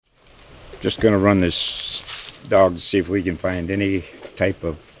Just going to run this dog to see if we can find any type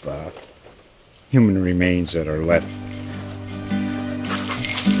of human remains that are left.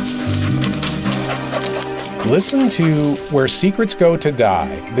 Listen to Where Secrets Go to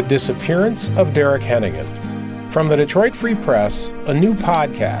Die, The Disappearance of Derek Hennigan. From the Detroit Free Press, a new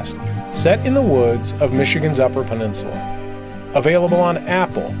podcast set in the woods of Michigan's Upper Peninsula. Available on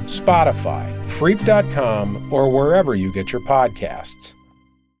Apple, Spotify, Freep.com, or wherever you get your podcasts.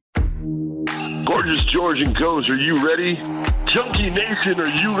 Gorgeous George and Goes, are you ready? Junkie Nation, are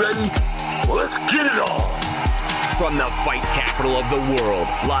you ready? Well, let's get it on. From the fight capital of the world,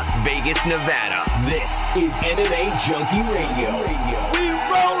 Las Vegas, Nevada, this is MMA Junkie Radio. We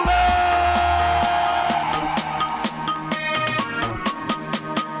rollin'!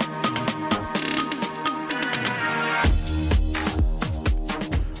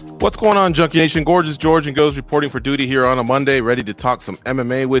 What's going on, Junkie Nation? Gorgeous George and Goes reporting for duty here on a Monday, ready to talk some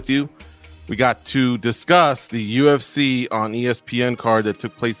MMA with you. We got to discuss the UFC on ESPN card that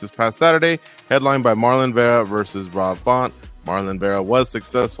took place this past Saturday, headlined by Marlon Vera versus Rob Font. Marlon Vera was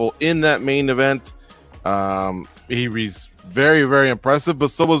successful in that main event. He was very, very impressive,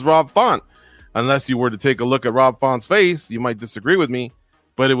 but so was Rob Font. Unless you were to take a look at Rob Font's face, you might disagree with me,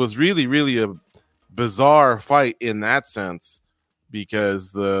 but it was really, really a bizarre fight in that sense,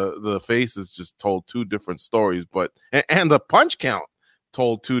 because the faces just told two different stories, and the punch count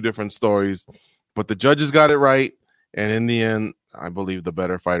told two different stories, but the judges got it right, and in the end, I believe the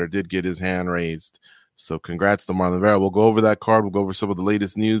better fighter did get his hand raised. So congrats to Marlon Vera. We'll go over that card. We'll go over some of the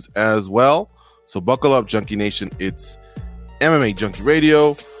latest news as well. So buckle up, Junkie Nation. It's MMA Junkie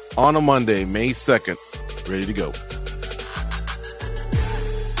Radio on a Monday, May 2nd. Ready to go.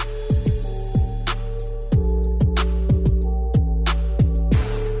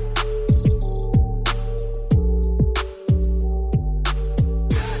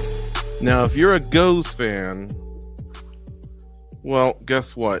 Now, if you're a Goes fan, well,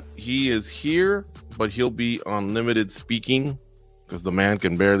 guess what? He is here, but he'll be on limited speaking because the man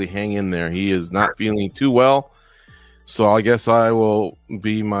can barely hang in there. He is not feeling too well. So I guess I will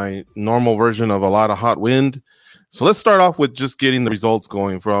be my normal version of a lot of hot wind. So let's start off with just getting the results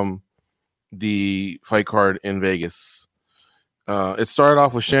going from the fight card in Vegas. It started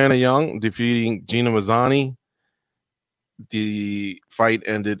off with Shanna Young defeating Gina Mazzani. The fight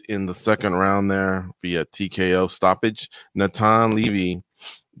ended in the second round there via TKO stoppage. Natan Levy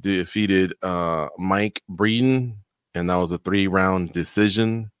defeated Mike Breeden, and that was a 3-round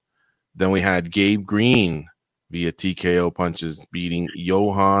decision. Then we had Gabe Green via TKO punches beating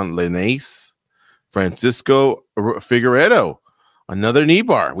Johan Linace. Francisco Figueiredo, another knee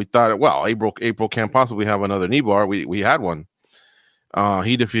bar. We thought, well, April can't possibly have another knee bar. We had one.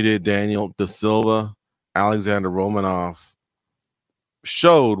 He defeated Daniel Da Silva. Alexander Romanov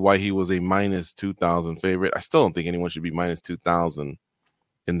showed why he was a minus 2,000 favorite. I still don't think anyone should be minus 2,000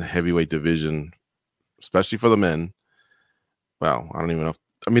 in the heavyweight division, especially for the men. Well, I don't even know.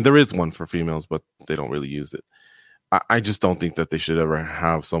 There is one for females, but they don't really use it. I just don't think that they should ever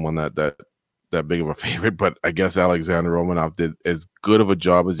have someone that big of a favorite, but I guess Alexander Romanov did as good of a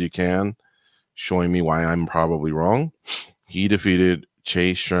job as you can, showing me why I'm probably wrong. He defeated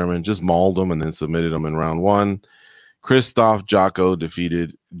Chase Sherman, just mauled him and then submitted him in round one. Christoph Jocko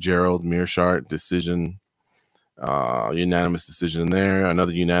defeated Gerald Meerschaert, decision, unanimous decision there.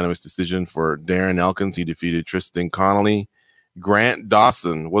 Another unanimous decision for Darren Elkins. He defeated Tristan Connolly. Grant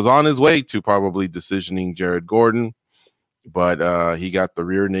Dawson was on his way to probably decisioning Jared Gordon, but he got the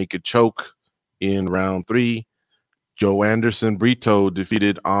rear naked choke in round three. Joe Anderson Brito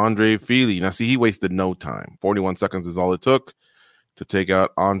defeated Andre Fili. Now, see, he wasted no time. 41 seconds is all it took to take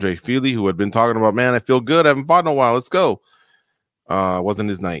out Andre Fili, who had been talking about, man, I feel good. I haven't fought in a while. Let's go. Wasn't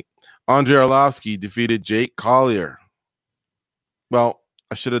his night. Andrei Arlovsky defeated Jake Collier. Well,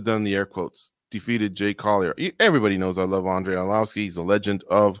 I should have done the air quotes. Defeated Jake Collier. Everybody knows I love Andrei Arlovsky. He's a legend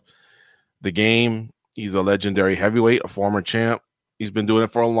of the game. He's a legendary heavyweight, a former champ. He's been doing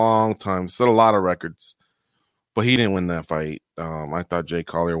it for a long time. Set a lot of records. But he didn't win that fight. I thought Jake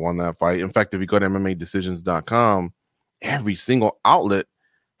Collier won that fight. In fact, if you go to MMADecisions.com, every single outlet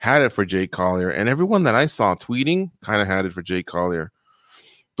had it for Jake Collier, and everyone that I saw tweeting kind of had it for Jake Collier.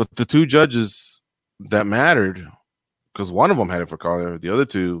 But the two judges that mattered, because one of them had it for Collier, the other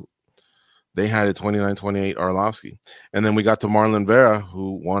two, they had it 29-28 Arlovsky. And then we got to Marlon Vera,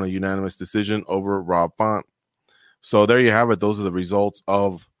 who won a unanimous decision over Rob Font. So there you have it. Those are the results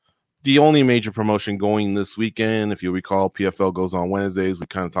of the only major promotion going this weekend. If you recall, PFL goes on Wednesdays. We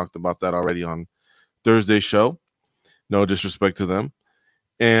kind of talked about that already on Thursday's show. No disrespect to them.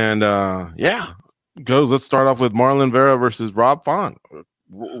 And let's start off with Marlon Vera versus Rob Font.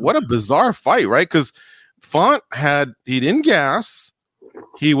 what a bizarre fight, right? Because Font he didn't gas.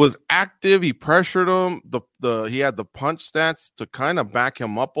 He was active. He pressured him. He had the punch stats to kind of back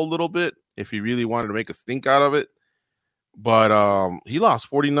him up a little bit if he really wanted to make a stink out of it. But he lost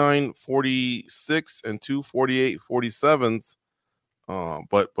 49-46 and 2 48-47s.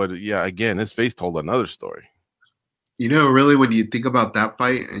 But yeah, again, his face told another story. You know, really, when you think about that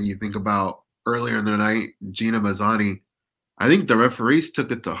fight and you think about earlier in the night, Gina Mazzani, I think the referees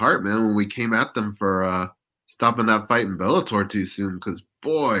took it to heart, man, when we came at them for stopping that fight in Bellator too soon. Because,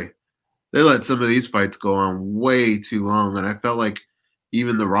 boy, they let some of these fights go on way too long. And I felt like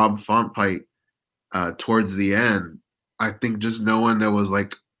even the Rob Font fight towards the end, I think just knowing there was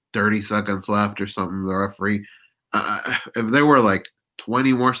like 30 seconds left or something, the referee, if there were like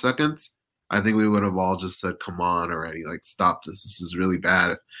 20 more seconds, I think we would have all just said, come on already, like, stop this. This is really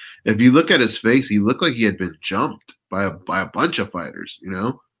bad. If you look at his face, he looked like he had been jumped by a bunch of fighters, you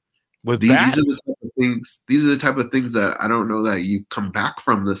know? These are the type of things that I don't know that you come back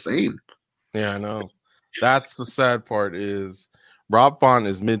from the same. Yeah, I know. That's the sad part is Rob Font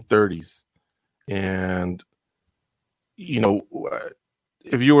is mid-30s. And, you know,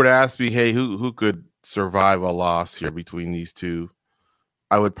 if you were to ask me, hey, who could survive a loss here between these two,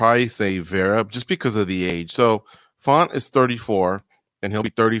 I would probably say Vera, just because of the age. So Font is 34, and he'll be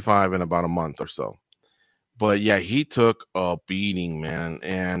 35 in about a month or so. But yeah, he took a beating, man,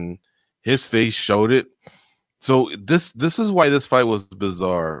 and his face showed it. So this is why this fight was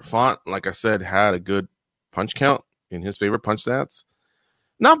bizarre. Font, like I said, had a good punch count in his favorite punch stats.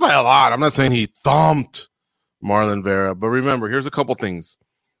 Not by a lot. I'm not saying he thumped Marlon Vera, but remember, here's a couple things.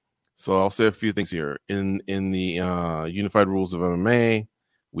 So I'll say a few things here. In the Unified Rules of MMA,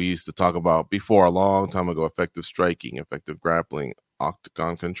 we used to talk about before a long time ago, effective striking, effective grappling,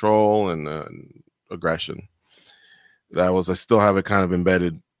 octagon control, and aggression. I still have it kind of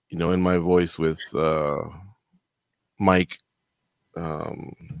embedded, you know, in my voice with Mike. I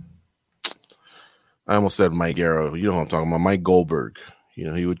almost said Mike Garrow. You know what I'm talking about, Mike Goldberg. You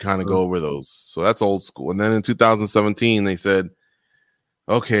know, he would kind of go over those. So that's old school. And then in 2017, they said,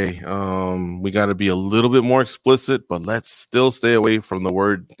 okay, we got to be a little bit more explicit, but let's still stay away from the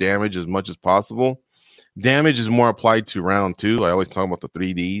word damage as much as possible. Damage is more applied to round 2. I always talk about the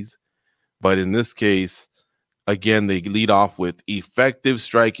 3Ds. But in this case, again, they lead off with effective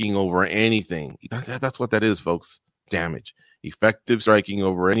striking over anything. That's what that is, folks. Damage. Effective striking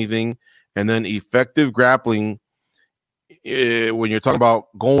over anything. And then effective grappling when you're talking about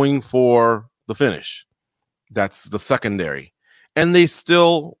going for the finish. That's the secondary. And they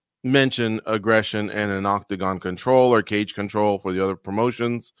still mention aggression and an octagon control or cage control for the other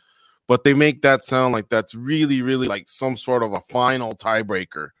promotions. But they make that sound like that's really, really like some sort of a final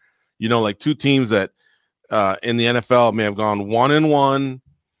tiebreaker. You know, like two teams that in the NFL may have gone 1-1,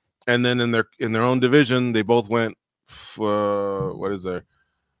 and then in their own division they both went. What is there?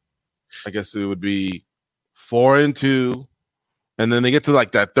 I guess it would be 4-2, and then they get to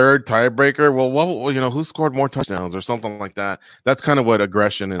like that third tiebreaker. Well, you know, who scored more touchdowns or something like that? That's kind of what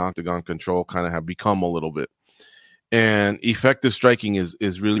aggression and octagon control kind of have become a little bit. And effective striking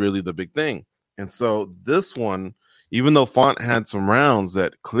is really, really the big thing. And so this one, even though Font had some rounds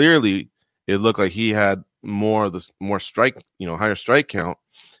that clearly it looked like he had more strike, you know, higher strike count,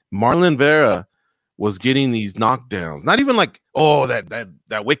 Marlon Vera was getting these knockdowns. Not even like, oh,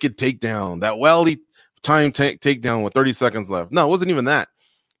 that wicked takedown, that well time takedown with 30 seconds left. No, it wasn't even that.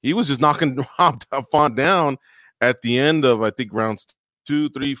 He was just knocking Font down at the end of, I think, rounds 2,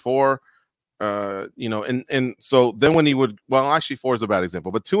 3, 4. You know, and so then when he would, well, actually 4 is a bad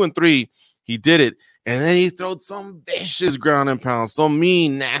example, but 2 and 3, he did it, and then he throwed some vicious ground and pound, some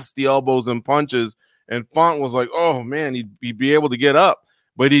mean, nasty elbows and punches, and Font was like, oh man, he'd be able to get up,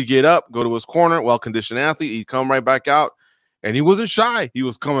 but he'd get up, go to his corner, well-conditioned athlete, he'd come right back out, and he wasn't shy. He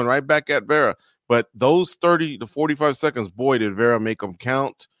was coming right back at Vera, but those 30 to 45 seconds, boy, did Vera make them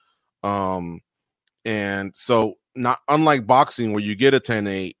count. And so not unlike boxing where you get a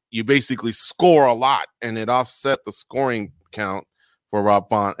 10-8, you basically score a lot, and it offset the scoring count for Rob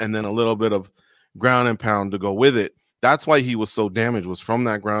Font, and then a little bit of ground and pound to go with it. That's why he was so damaged, was from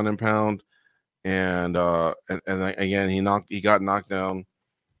that ground and pound, and again he got knocked down,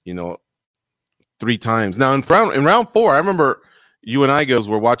 you know, 3 times. Now in round 4, I remember you and I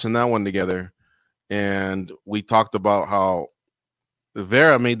were watching that one together, and we talked about how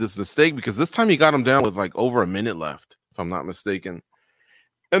Vera made this mistake because this time he got him down with like over a minute left, if I'm not mistaken.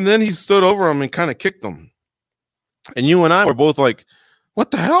 And then he stood over him and kind of kicked him. And you and I were both like,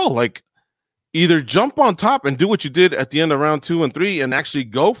 what the hell? Like, either jump on top and do what you did at the end of round 2 and 3 and actually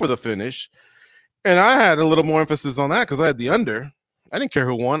go for the finish. And I had a little more emphasis on that because I had the under. I didn't care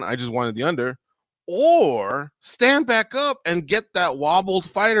who won. I just wanted the under. Or stand back up and get that wobbled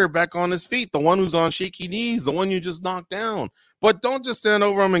fighter back on his feet, the one who's on shaky knees, the one you just knocked down. But don't just stand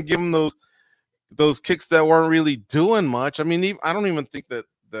over him and give him those kicks that weren't really doing much. I mean, I don't even think that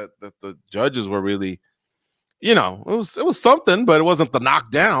the judges were really, it was something, but it wasn't the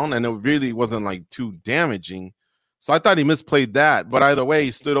knockdown, and it really wasn't like too damaging. So I thought he misplayed that. But either way,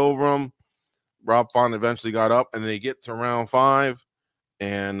 he stood over him. Rob Font eventually got up, and they get to round 5.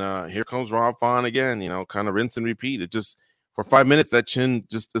 And here comes Rob Font again, kind of rinse and repeat. It just, for 5 minutes, that chin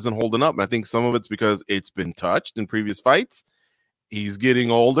just isn't holding up. And I think some of it's because it's been touched in previous fights. He's getting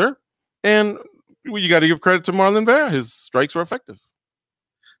older. And you got to give credit to Marlon Vera. His strikes were effective.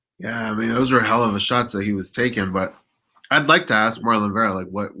 Yeah, I mean, those were hell of a shots that he was taking. But I'd like to ask Marlon Vera, like,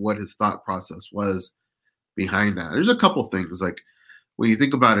 what his thought process was behind that. There's a couple things. Like, when you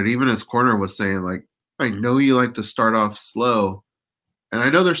think about it, even his corner was saying, like, I know you like to start off slow. And I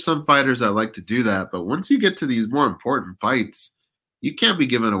know there's some fighters that like to do that, but once you get to these more important fights, you can't be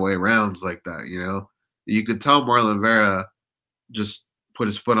giving away rounds like that, You could tell Marlon Vera just put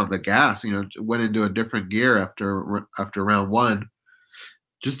his foot on the gas, went into a different gear after round 1.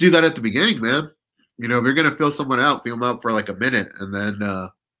 Just do that at the beginning, man. If you're going to feel someone out, feel them out for like a minute and then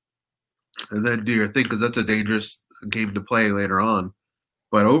do your thing, because that's a dangerous game to play later on.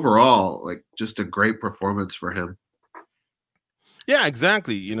 But overall, like, just a great performance for him. Yeah,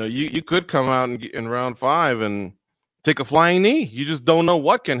 exactly. You could come out in round 5 and take a flying knee. You just don't know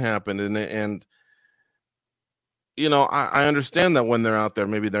what can happen. And I understand that when they're out there,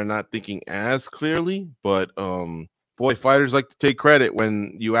 maybe they're not thinking as clearly, but boy, fighters like to take credit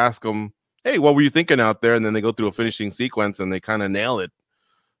when you ask them, hey, what were you thinking out there? And then they go through a finishing sequence and they kind of nail it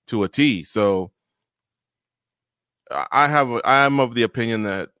to a T. So I'm of the opinion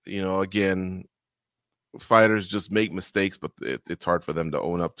that, again, fighters just make mistakes, but it's hard for them to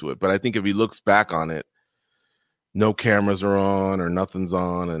own up to it. But I think if he looks back on it, no cameras are on or nothing's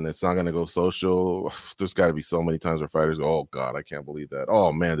on, and it's not going to go social. There's got to be so many times where fighters go, oh, God, I can't believe that.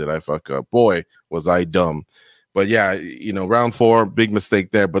 Oh, man, did I fuck up? Boy, was I dumb. But, yeah, round 4, big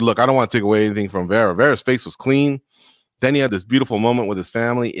mistake there. But, look, I don't want to take away anything from Vera. Vera's face was clean. Then he had this beautiful moment with his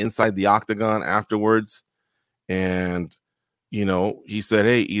family inside the octagon afterwards. And he said,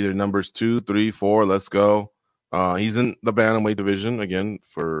 hey, either numbers 2, 3, 4, let's go. He's in the bantamweight division, again,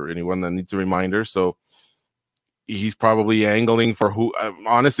 for anyone that needs a reminder. So he's probably angling for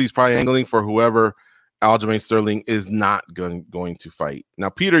he's probably angling for whoever Aljamain Sterling is not going to fight. Now,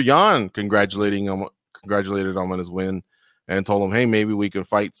 Peter Yan congratulated him on his win and told him, hey, maybe we can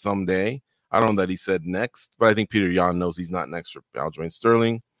fight someday. I don't know that he said next, but I think Peter Yan knows he's not next for Aljamain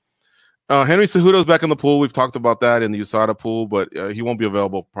Sterling. Henry Cejudo's back in the pool. We've talked about that in the USADA pool, but he won't be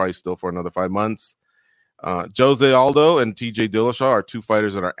available probably still for another 5 months. Jose Aldo and TJ Dillashaw are 2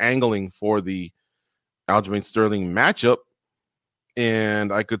 fighters that are angling for the Aljamain Sterling matchup,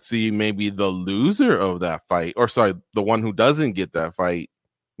 and I could see maybe the loser of that fight, the one who doesn't get that fight,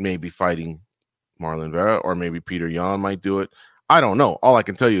 maybe fighting Marlon Vera, or maybe Peter Yan might do it. I don't know. All I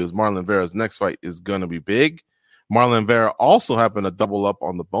can tell you is Marlon Vera's next fight is going to be big. Marlon Vera also happened to double up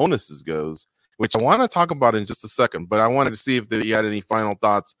on the bonuses goes, which I want to talk about in just a second, but I wanted to see if you had any final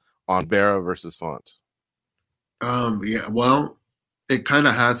thoughts on Vera versus Font. Yeah, well, it kind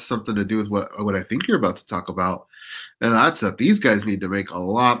of has something to do with what I think you're about to talk about, and that's that these guys need to make a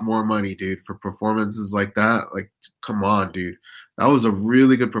lot more money, dude, for performances like that. Like, come on, dude. That was a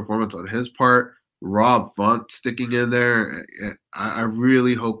really good performance on his part. Rob Font sticking in there. I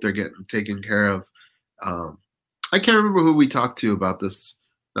really hope they're getting taken care of. I can't remember who we talked to about this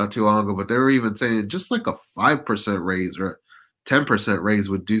not too long ago, but they were even saying just like a 5% raise or 10% raise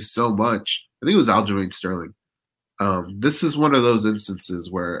would do so much. I think it was Aljamain Sterling. This is one of those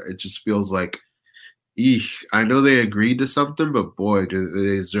instances where it just feels like, I know they agreed to something, but boy, do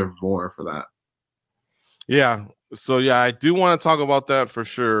they deserve more for that. Yeah. So, yeah, I do want to talk about that for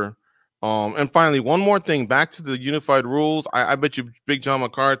sure. And finally, one more thing, back to the unified rules. I bet you Big John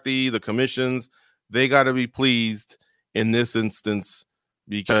McCarthy, the commissions, they got to be pleased in this instance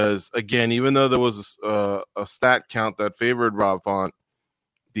because, again, even though there was a stat count that favored Rob Font,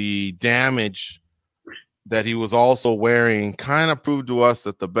 the damage that he was also wearing kind of proved to us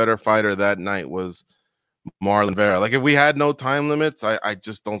that the better fighter that night was Marlon Vera. Like, if we had no time limits, I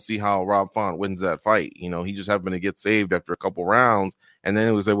just don't see how Rob Font wins that fight. He just happened to get saved after a couple rounds, and then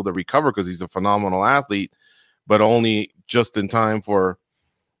he was able to recover because he's a phenomenal athlete, but only just in time for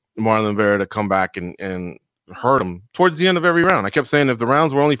Marlon Vera to come back and hurt him towards the end of every round. I kept saying if the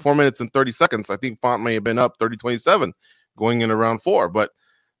rounds were only 4 minutes and 30 seconds, I think Font may have been up 30-27 going into round 4, but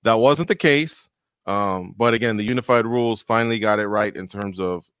that wasn't the case. But again, the unified rules finally got it right in terms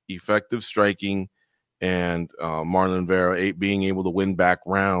of effective striking and Marlon Vera being able to win back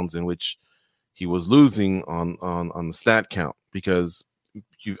rounds in which he was losing on the stat count, because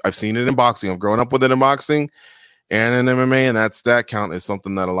I've seen it in boxing. I've grown up with it in boxing and in MMA, and that stat count is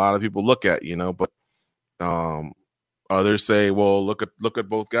something that a lot of people look at, but others say, well, look at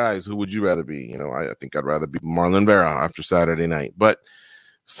both guys. Who would you rather be? I think I'd rather be Marlon Vera after Saturday night. But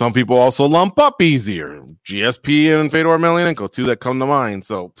some people also lump up easier. GSP and Fedor Emelianenko, two that come to mind.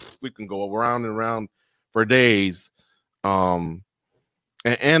 So we can go around and around for days. And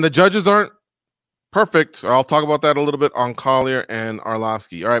the judges aren't perfect. I'll talk about that a little bit on Collier and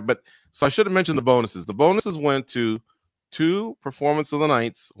Arlovsky. All right, but so I should have mentioned the bonuses. The bonuses went to 2 performance of the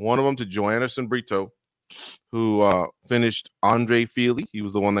nights. One of them to Joanderson Brito, who finished Andre Fili. He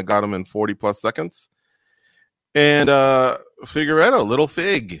was the one that got him in 40-plus seconds. And Figueiredo, Little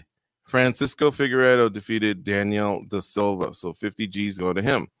Fig. Francisco Figueiredo defeated Daniel da Silva. So 50 Gs go to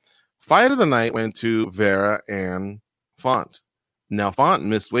him. Fight of the night went to Vera and Font. Now, Font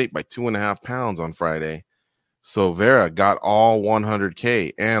missed weight by 2.5 pounds on Friday. So Vera got all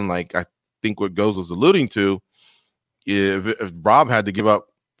 100K. And like I think what Goes was alluding to, if Rob had to give up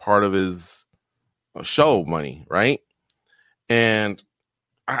part of his show money, right? And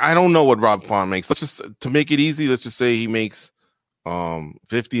I don't know what Rob Font makes. Let's just, to make it easy, let's just say he makes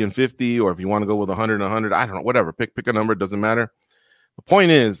 50 and 50, or if you want to go with 100 and 100, I don't know, whatever. Pick a number, it doesn't matter. The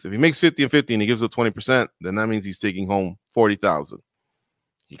point is, if he makes 50 and 50 and he gives up 20%, then that means he's taking home 40,000.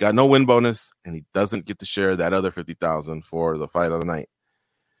 He got no win bonus, and he doesn't get to share that other 50,000 for the fight of the night.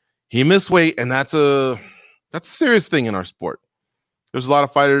 He missed weight, and that's a serious thing in our sport. There's a lot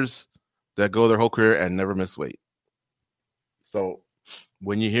of fighters that go their whole career and never miss weight. So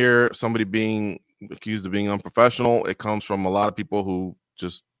when you hear somebody being accused of being unprofessional, it comes from a lot of people who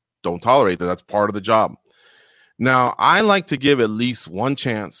just don't tolerate that. That's part of the job. Now, I like to give at least one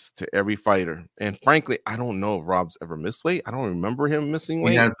chance to every fighter. And frankly, I don't know if Rob's ever missed weight. I don't remember him missing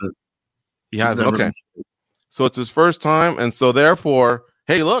weight. He hasn't. Okay. So it's his first time. And so therefore,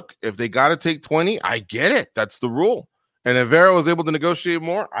 hey, look, if they got to take 20, I get it. That's the rule. And if Vera was able to negotiate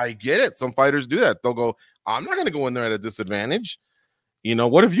more, I get it. Some fighters do that. They'll go, I'm not going to go in there at a disadvantage.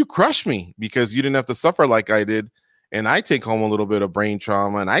 What if you crush me because you didn't have to suffer like I did? And I take home a little bit of brain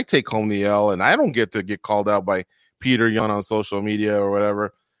trauma, and I take home the L, and I don't get to get called out by Peter Young on social media or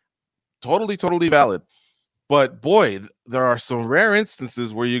whatever. Totally, totally valid. But boy, there are some rare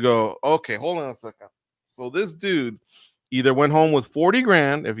instances where you go, okay, hold on a second. So this dude either went home with 40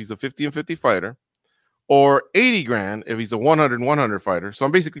 grand if he's a 50 and 50 fighter, or 80 grand if he's a 100 and 100 fighter. So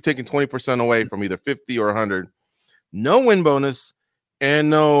I'm basically taking 20% away from either 50 or 100. No win bonus and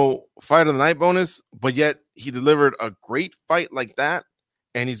no fight of the night bonus, but yet he delivered a great fight like that,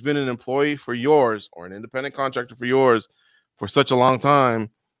 and he's been an employee for yours, or an independent contractor for yours, for such a long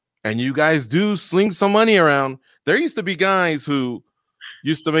time, and you guys do sling some money around. There used to be guys who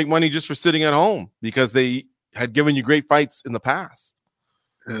used to make money just for sitting at home because they had given you great fights in the past.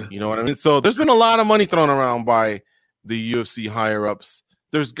 Yeah. You know what I mean? So there's been a lot of money thrown around by the UFC higher-ups.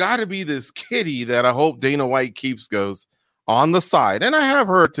 There's got to be this kitty that I hope Dana White keeps, Goes, on the side. And I have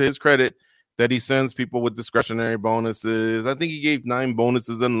heard, to his credit, that he sends people with discretionary bonuses. I think he gave 9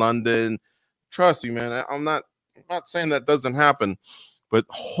 bonuses in London. Trust me, man. I'm not saying that doesn't happen, but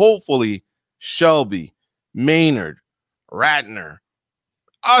hopefully Shelby, Maynard, Ratner,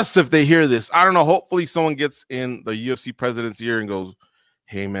 us, if they hear this, I don't know. Hopefully someone gets in the UFC president's ear and goes,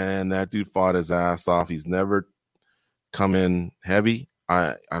 hey, man, that dude fought his ass off. He's never come in heavy.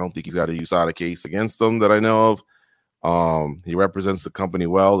 I don't think he's got a USADA case against him that I know of. He represents the company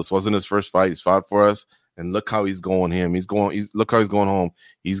well. This wasn't his first fight. He's fought for us, and look how he's going look how he's going home.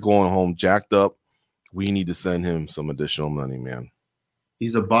 He's going home jacked up. We need to send him some additional money, man.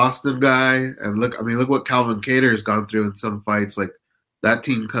 He's a Boston guy, and look what Calvin Kattar has gone through in some fights. Like, that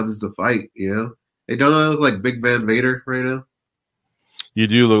team comes to fight, Hey, don't I look like Big Van Vader right now? You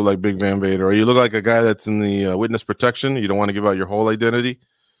do look like Big Van Vader, or you look like a guy that's in the witness protection. You don't want to give out your whole identity.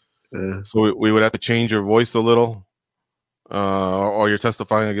 So we would have to change your voice a little. Or you're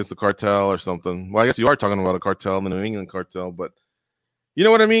testifying against the cartel or something. Well, I guess you are talking about a cartel, the New England cartel, but you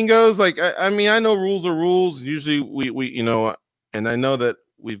know what I mean, Goes? Like, I mean, I know rules are rules. Usually we and I know that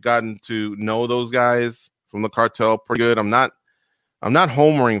we've gotten to know those guys from the cartel pretty good. I'm not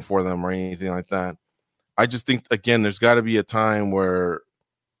homering for them or anything like that. I just think, again, there's got to be a time where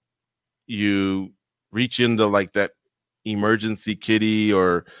you reach into like that emergency kitty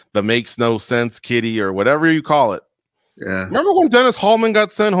or the makes no sense kitty or whatever you call it. Yeah. Remember when Dennis Hallman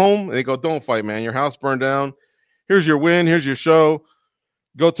got sent home? They go, don't fight, man. Your house burned down. Here's your win. Here's your show.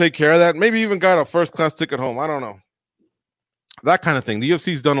 go take care of that. Maybe even got a first class ticket home. I don't know. That kind of thing. The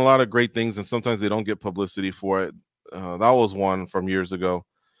UFC's done a lot of great things, and sometimes they don't get publicity for it. That was one from years ago.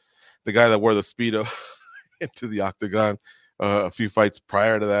 The guy that wore the Speedo into the octagon a few fights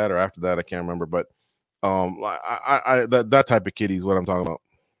prior to that or after that, I can't remember. But that type of kitty is what I'm talking about.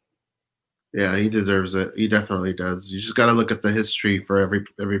 Yeah, he deserves it. He definitely does. You just got to look at the history for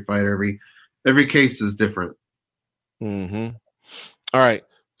every fighter. Every case is different. Mm-hmm. All right.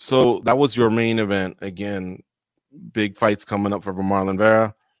 So that was your main event. Again, big fights coming up for Marlon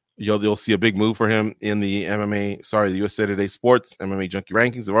Vera. You'll see a big move for him in the the USA Today Sports MMA Junkie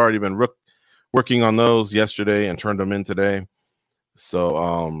rankings. I've already been working on those yesterday and turned them in today. So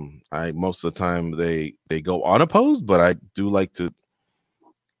I most of the time they go unopposed, but I do like to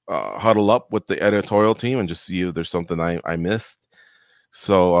huddle up with the editorial team and just see if there's something I missed.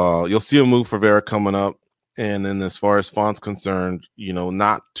 So you'll see a move for Vera coming up. And then as far as Font's concerned,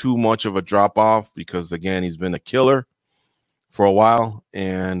 not too much of a drop off because, again, he's been a killer for a while.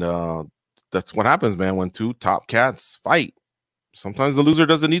 And that's what happens, man, when two top cats fight. Sometimes the loser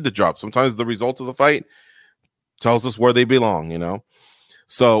doesn't need to drop. Sometimes the result of the fight tells us where they belong,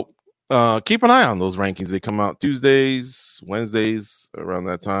 So keep an eye on those rankings. They come out Tuesdays, Wednesdays, around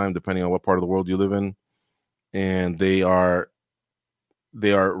that time, depending on what part of the world you live in. And they are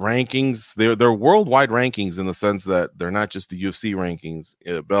rankings. They're worldwide rankings in the sense that they're not just the UFC rankings.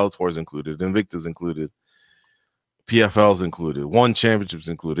 Bellator's included, Invicta's included, PFL's included, One Championship's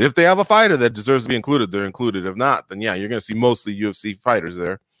included. If they have a fighter that deserves to be included, they're included. If not, then yeah, you're going to see mostly UFC fighters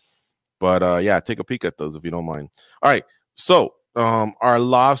there. But yeah, take a peek at those if you don't mind. All right, so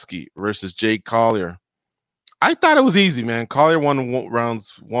Arlovsky versus Jake Collier. I thought it was easy, man. Collier won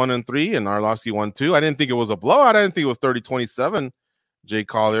rounds 1 and 3, and Arlovsky won 2. I didn't think it was a blowout. I didn't think it was 30-27. Jay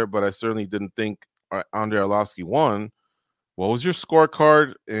Collier, but I certainly didn't think Andrei Arlovsky won. What was your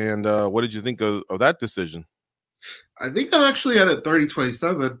scorecard, and what did you think of that decision? I think I actually had it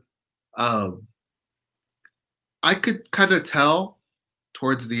 30-27. I could kind of tell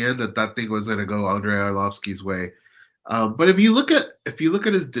towards the end that thing was going to go Andrei Arlovsky's way. But if you look at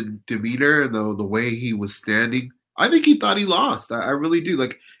his demeanor and the way he was standing, I think he thought he lost. I really do.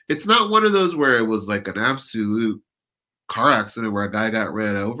 Like, it's not one of those where it was like an absolute car accident where a guy got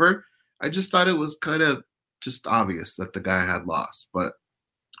ran over. I just thought it was kind of just obvious that the guy had lost. But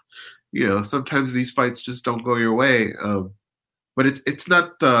sometimes these fights just don't go your way. But it's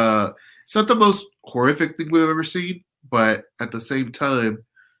not the most horrific thing we've ever seen. But at the same time,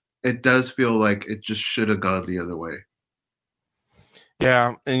 it does feel like it just should have gone the other way.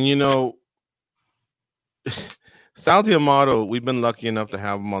 Yeah, and Sal D'Amato, we've been lucky enough to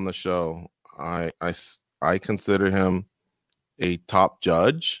have him on the show. I consider him a top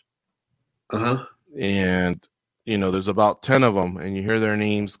judge. And there's about 10 of them, and you hear their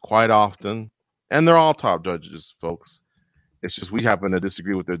names quite often, and they're all top judges, folks. It's just we happen to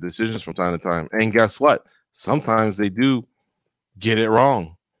disagree with their decisions from time to time. And guess what? Sometimes they do get it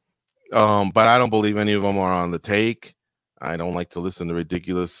wrong. But I don't believe any of them are on the take. I don't like to listen to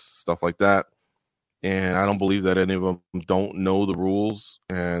ridiculous stuff like that. And I don't believe that any of them don't know the rules.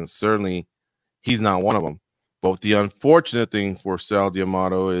 And certainly he's not one of them. But the unfortunate thing for Sal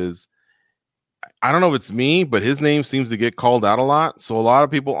D'Amato is, I don't know if it's me, but his name seems to get called out a lot. So a lot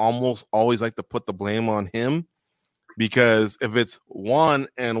of people almost always like to put the blame on him, because if it's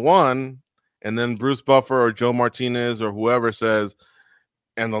 1-1, and then Bruce Buffer or Joe Martinez or whoever says,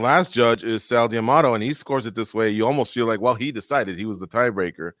 and the last judge is Sal D'Amato, and he scores it this way, you almost feel like, well, he decided, he was the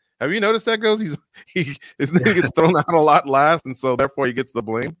tiebreaker. Have you noticed that, Goes? His name gets thrown out a lot last, and so therefore he gets the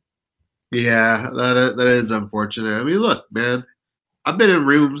blame. Yeah, that is unfortunate. I mean, look, man, I've been in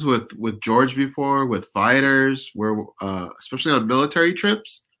rooms with George before, with fighters, where especially on military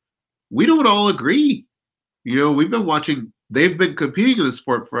trips, we don't all agree. We've been watching. They've been competing in the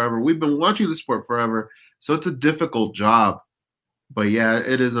sport forever. We've been watching the sport forever, so it's a difficult job. But yeah,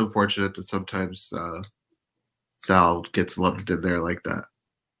 it is unfortunate that sometimes Sal gets lumped in there like that.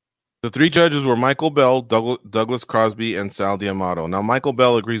 The 3 judges were Michael Bell, Douglas Crosby, and Sal D'Amato. Now, Michael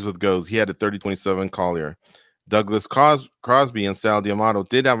Bell agrees with Goes. He had a 30-27 Collier. Douglas Crosby and Sal D'Amato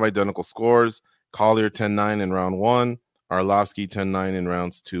did have identical scores. Collier 10-9 in round 1, Arlovsky 10-9 in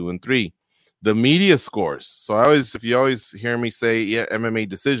rounds 2 and 3. The media scores. So if you always hear me say, yeah, MMA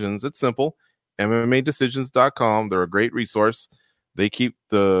Decisions, it's simple. MMADecisions.com. They're a great resource. They keep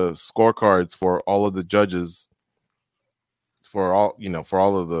the scorecards for all of the judges, for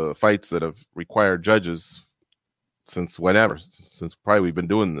all of the fights that have required judges since probably we've been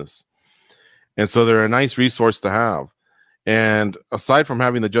doing this. And so they're a nice resource to have. And aside from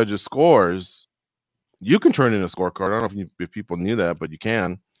having the judges' scores, You can turn in a scorecard. I don't know if people knew that, but you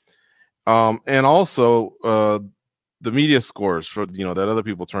can. And also the media scores for that other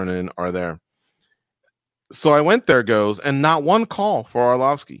people turn in are there. So I went there, and not one call for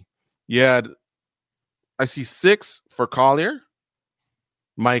Arlovsky. I see 6 for Collier.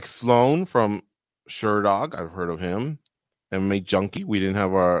 Mike Sloan from Sherdog, I've heard of him. MMA Junkie. We didn't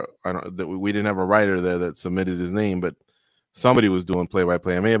have we didn't have a writer there that submitted his name, but somebody was doing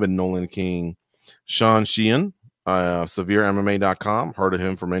play-by-play. It may have been Nolan King. Sean Sheehan, SevereMMA.com. Heard of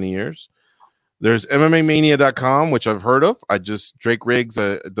him for many years. There's MMAmania.com, which I've heard of. Drake Riggs,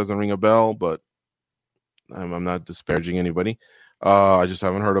 it doesn't ring a bell, but I'm not disparaging anybody. I just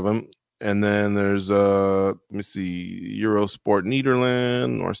haven't heard of him. And then there's let me see, Eurosport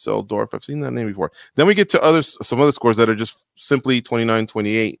Nederland, Marcel Dorf. I've seen that name before. Then we get to some other scores that are just simply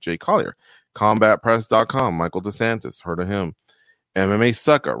 29-28. Jay Collier, CombatPress.com, Michael DeSantis, heard of him. MMA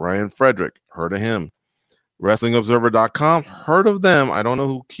Sucker, Ryan Frederick, heard of him. WrestlingObserver.com, heard of them. I don't know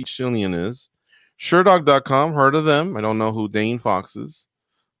who Keith Shillian is. Sherdog.com, heard of them. I don't know who Dane Fox is.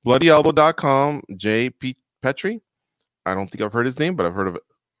 BloodyElbow.com, Jay Petrie. I don't think I've heard his name, but I've heard of it.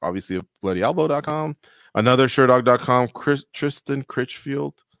 Obviously, BloodyElbow.com. Another Sherdog.com, Tristan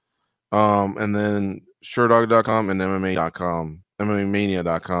Critchfield. And then Sherdog.com and MMA.com,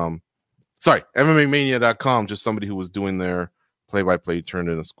 MMAmania.com. Sorry, MMAmania.com, just somebody who was doing their play-by-play turned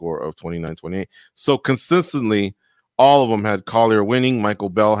in a score of 29-28. So consistently, all of them had Collier winning. Michael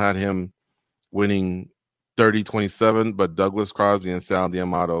Bell had him winning 30-27, but Douglas Crosby and Sal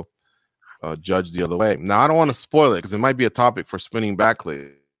D'Amato judged the other way. Now, I don't want to spoil it because it might be a topic for Spinning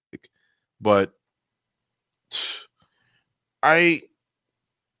Backlit, but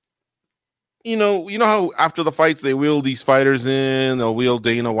you know how after the fights they wheel these fighters in, they'll wheel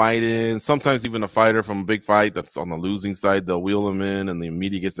Dana White in, sometimes even a fighter from a big fight that's on the losing side, they'll wheel him in and the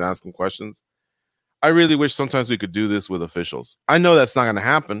media gets to ask him questions. I really wish sometimes we could do this with officials. I know that's not going to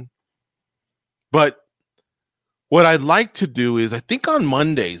happen, but what I'd like to do is, I think on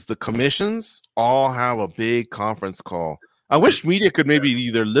Mondays, the commissions all have a big conference call. I wish media could maybe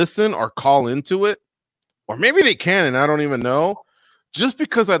either listen or call into it, or maybe they can, and I don't even know, just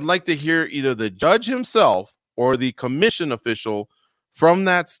because I'd like to hear either the judge himself or the commission official from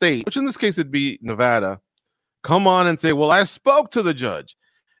that state, which in this case would be Nevada, come on and say, well, I spoke to the judge,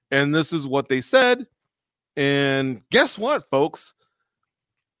 and this is what they said. And guess what, folks?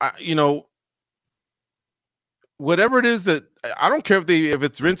 Whatever it is that, I don't care if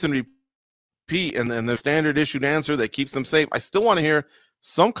it's rinse and repeat and their standard issued answer that keeps them safe. I still want to hear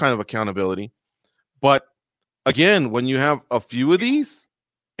some kind of accountability. But again, when you have a few of these,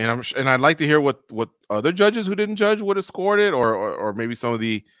 and I'd like to hear what other judges who didn't judge would have scored it, or maybe some of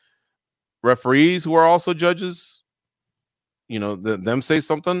the referees who are also judges, them say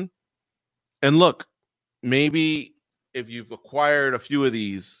something. And look, maybe if you've acquired a few of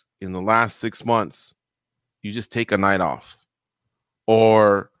these in the last 6 months, you just take a night off,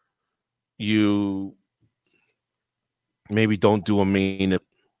 or you maybe don't do a main,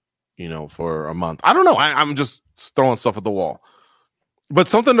 for a month. I don't know. I'm just throwing stuff at the wall, but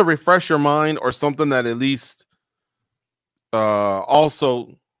something to refresh your mind, or something that at least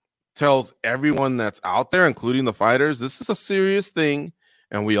also tells everyone that's out there, including the fighters, this is a serious thing,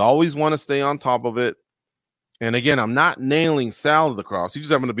 and we always want to stay on top of it. And again, I'm not nailing Sal to the cross. He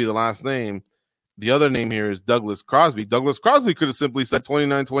just happened to be the last name. The other name here is Douglas Crosby. Douglas Crosby could have simply said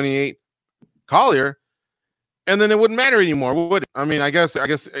 29-28 Collier, and then it wouldn't matter anymore, would it? I mean, I guess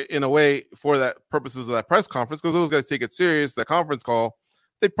in a way, for that purposes of that press conference, because those guys take it serious, that conference call,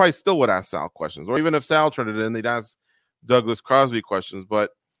 they probably still would ask Sal questions. Or even if Sal turned it in, they'd ask Douglas Crosby questions.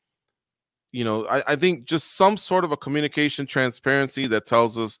 But, I think just some sort of a communication transparency that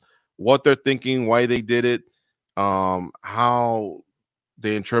tells us what they're thinking, why they did it, how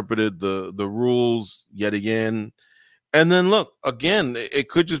they interpreted the rules yet again. And then look, again, it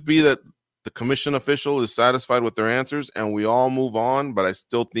could just be that the commission official is satisfied with their answers and we all move on, but I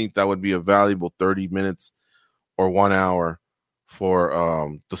still think that would be a valuable 30 minutes or 1 hour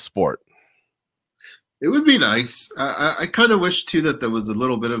for the sport. It would be nice. I kind of wish too that there was a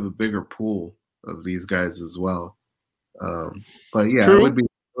little bit of a bigger pool of these guys as well. But yeah, True. it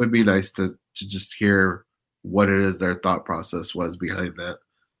would be nice to just hear what it is their thought process was behind that.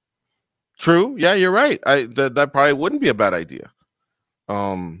 True. Yeah, you're right. That probably wouldn't be a bad idea.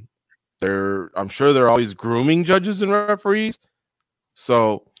 I'm sure they're always grooming judges and referees.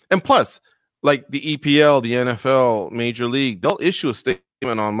 So, and plus, like the EPL, the NFL, Major League, they'll issue a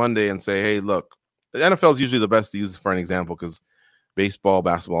statement on Monday and say, hey, look, the NFL is usually the best to use for an example, because baseball,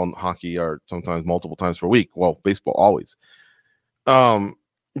 basketball, and hockey are sometimes multiple times per week. Well, baseball always.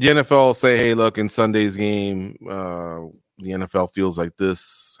 the NFL will say, hey, look, in Sunday's game, the NFL feels like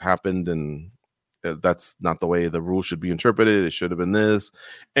this happened, and that's not the way the rule should be interpreted. It should have been this.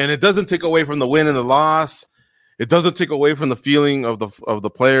 And it doesn't take away from the win and the loss. It doesn't take away from the feeling of the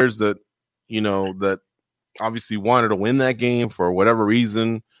players that, that obviously wanted to win that game for whatever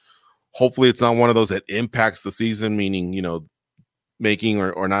reason. Hopefully it's not one of those that impacts the season, meaning, making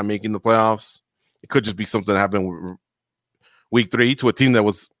or not making the playoffs. It could just be something that happened week 3 to a team that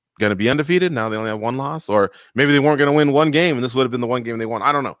was going to be undefeated. Now they only have one loss, or maybe they weren't going to win one game and this would have been the one game they won.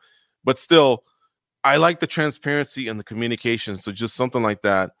 I don't know. But still, I like the transparency and the communication. So just something like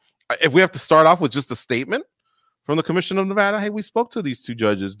that. If we have to start off with just a statement from the Commission of Nevada, hey, we spoke to these 2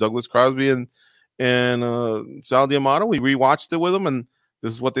 judges, Douglas Crosby and Sal D'Amato. We rewatched it with them, and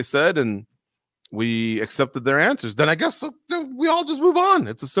this is what they said, and we accepted their answers. Then I guess we all just move on.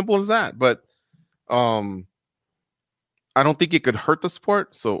 It's as simple as that. But I don't think it could hurt the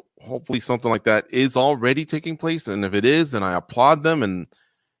sport. So hopefully something like that is already taking place. And if it is, then I applaud them,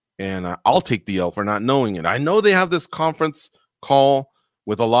 and I'll take the L for not knowing it. I know they have this conference call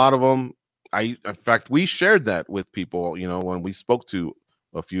with a lot of them. In fact, we shared that with people, when we spoke to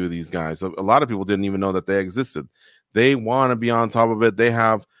a few of these guys. A lot of people didn't even know that they existed. They want to be on top of it. They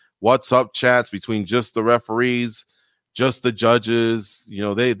have what's up chats between just the referees, just the judges.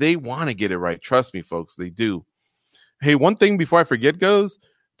 They want to get it right. Trust me, folks, they do. Hey, one thing before I forget goes,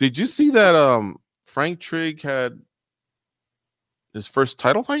 did you see that Frank Trigg had his first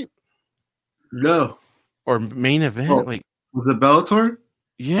title fight? No. Or main event? Oh, was it Bellator?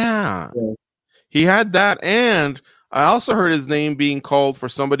 Yeah. He had that, and I also heard his name being called for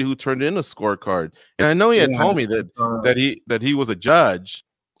somebody who turned in a scorecard. And I know he had told me that he was a judge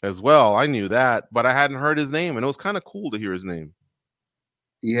as well. I knew that, but I hadn't heard his name, and it was kind of cool to hear his name.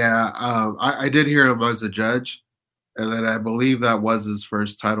 Yeah, I did hear him as a judge, and then I believe that was his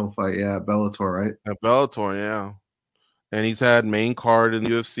first title fight. Yeah, at Bellator, right? At Bellator, yeah. And he's had main card in the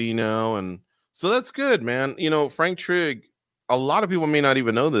UFC now, and so that's good, man. Frank Trigg, a lot of people may not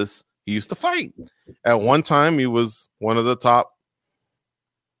even know this. He used to fight. At one time, he was one of the top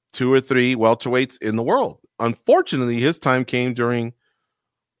 2 or 3 welterweights in the world. Unfortunately, his time came during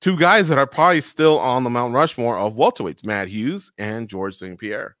 2 guys that are probably still on the Mount Rushmore of welterweights, Matt Hughes and George St.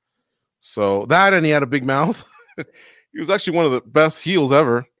 Pierre. So that, and he had a big mouth. He was actually one of the best heels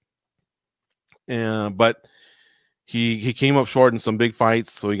ever. But he came up short in some big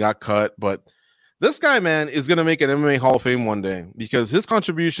fights, so he got cut. But this guy, man, is going to make an MMA Hall of Fame one day, because his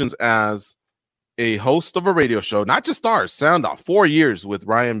contributions as a host of a radio show, not just Stars, Sound Off, 4 years with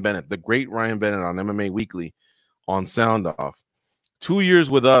Ryan Bennett, the great Ryan Bennett on MMA Weekly on Sound Off, 2 years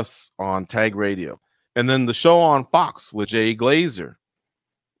with us on Tag Radio, and then the show on Fox with Jay Glazer.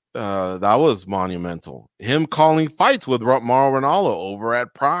 That was monumental. Him calling fights with Mauro Ranallo over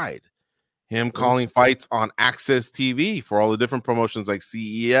at Pride. Him calling fights on Access TV for all the different promotions like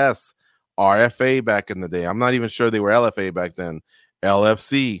CES, RFA back in the day. I'm not even sure they were LFA back then.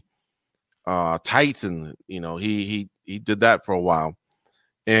 LFC, Titan. He did that for a while,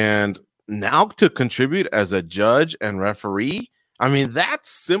 and now to contribute as a judge and referee. I mean, that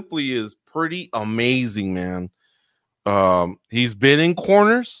simply is pretty amazing, man. He's been in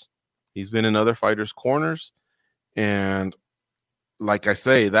corners. He's been in other fighters' corners, and like I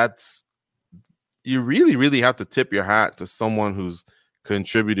say, you really, really have to tip your hat to someone who's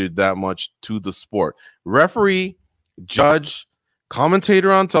contributed that much to the sport. Referee, judge,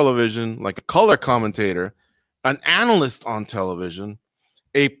 commentator on television, like a color commentator, an analyst on television,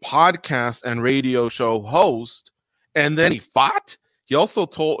 a podcast and radio show host, and then he fought. He also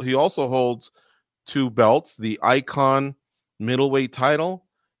holds 2 belts, the Icon middleweight title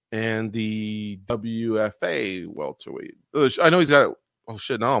and the WFA welterweight. I know he's got. Oh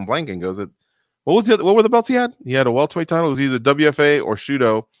shit! Now I'm blanking. Goes it? What were the belts he had? He had a welterweight title. It was either WFA or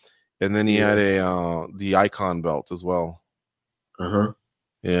Shudo, and then he had the Icon belt as well.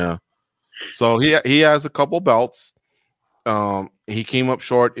 Yeah. So he has a couple belts. He came up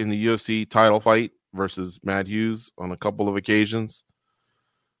short in the UFC title fight versus Matt Hughes on a couple of occasions.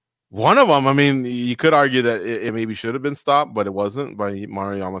 One of them, I mean, you could argue that it maybe should have been stopped, but it wasn't, by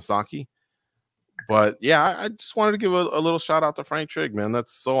Mario Yamasaki. But yeah, I just wanted to give a little shout out to Frank Trigg, man.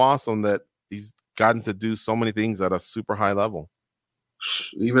 That's so awesome that he's gotten to do so many things at a super high level.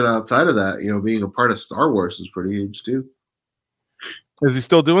 Even outside of that, being a part of Star Wars is pretty huge too. Is he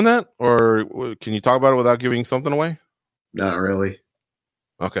still doing that, or can you talk about it without giving something away? Not really.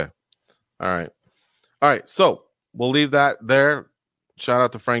 Okay. All right. So we'll leave that there. Shout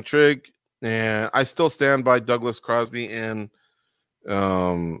out to Frank Trigg, and I still stand by Douglas Crosby and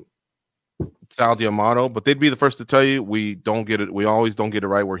Sal D'Amato, but they'd be the first to tell you we don't get it. We always don't get it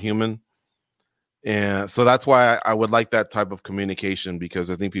right. We're human. And so that's why I would like that type of communication, because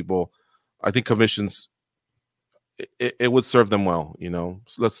I think commissions, it would serve them well.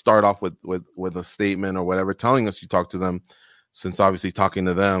 So let's start off with a statement or whatever, telling us you talk to them, since obviously talking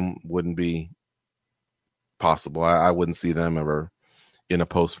to them wouldn't be possible. I wouldn't see them ever in a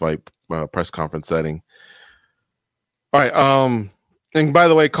post-fight press conference setting. All right. And by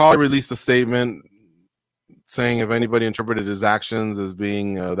the way, Collie released a statement saying if anybody interpreted his actions as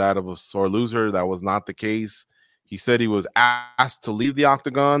being that of a sore loser, that was not the case. He said he was asked to leave the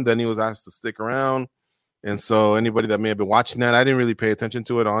octagon, then he was asked to stick around. And so anybody that may have been watching that, I didn't really pay attention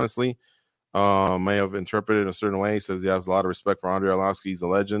to it, honestly, may have interpreted it a certain way. He says he has a lot of respect for Andrei Arlovski. He's a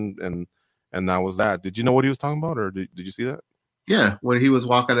legend, and that was that. Did you know what he was talking about, or did you see that? Yeah, when he was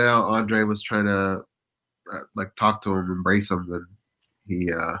walking out, Andre was trying to talk to him, embrace him, and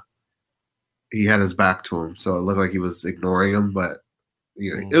he had his back to him, so it looked like he was ignoring him, but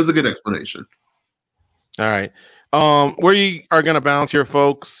it was a good explanation. All right. We are going to bounce here,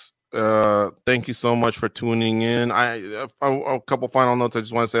 folks. Thank you so much for tuning in. A couple final notes. I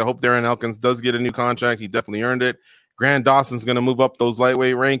just want to say I hope Darren Elkins does get a new contract. He definitely earned it. Grant Dawson's going to move up those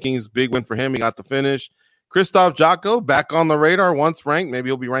lightweight rankings. Big win for him. He got the finish. Krzysztof Jotko back on the radar, once ranked. Maybe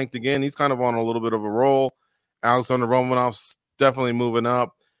he'll be ranked again. He's kind of on a little bit of a roll. Alexander Romanov's definitely moving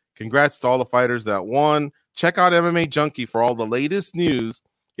up. Congrats to all the fighters that won. Check out MMA Junkie for all the latest news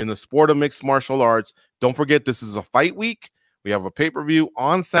in the sport of mixed martial arts. Don't forget, this is a fight week. We have a pay-per-view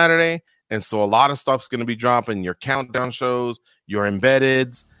on Saturday, and so a lot of stuff's going to be dropping. Your countdown shows, your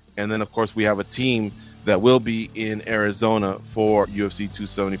embeddeds, and then, of course, we have a team that will be in Arizona for UFC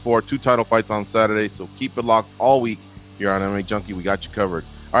 274. 2 title fights on Saturday, so keep it locked all week here on MMA Junkie. We got you covered.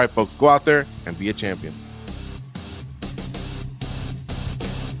 All right, folks, go out there and be a champion.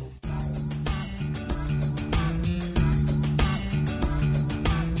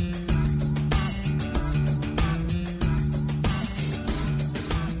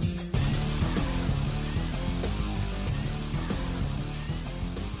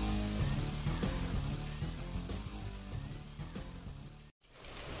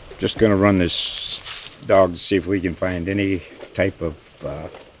 Just going to run this dog to see if we can find any type of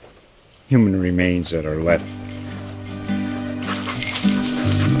human remains that are left.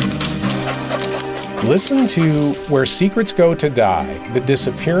 Listen to Where Secrets Go to Die, The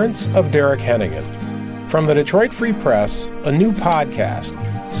Disappearance of Derek Hennigan. From the Detroit Free Press, a new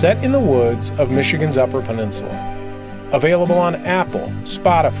podcast set in the woods of Michigan's Upper Peninsula. Available on Apple,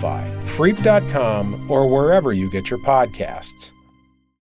 Spotify, Freep.com, or wherever you get your podcasts.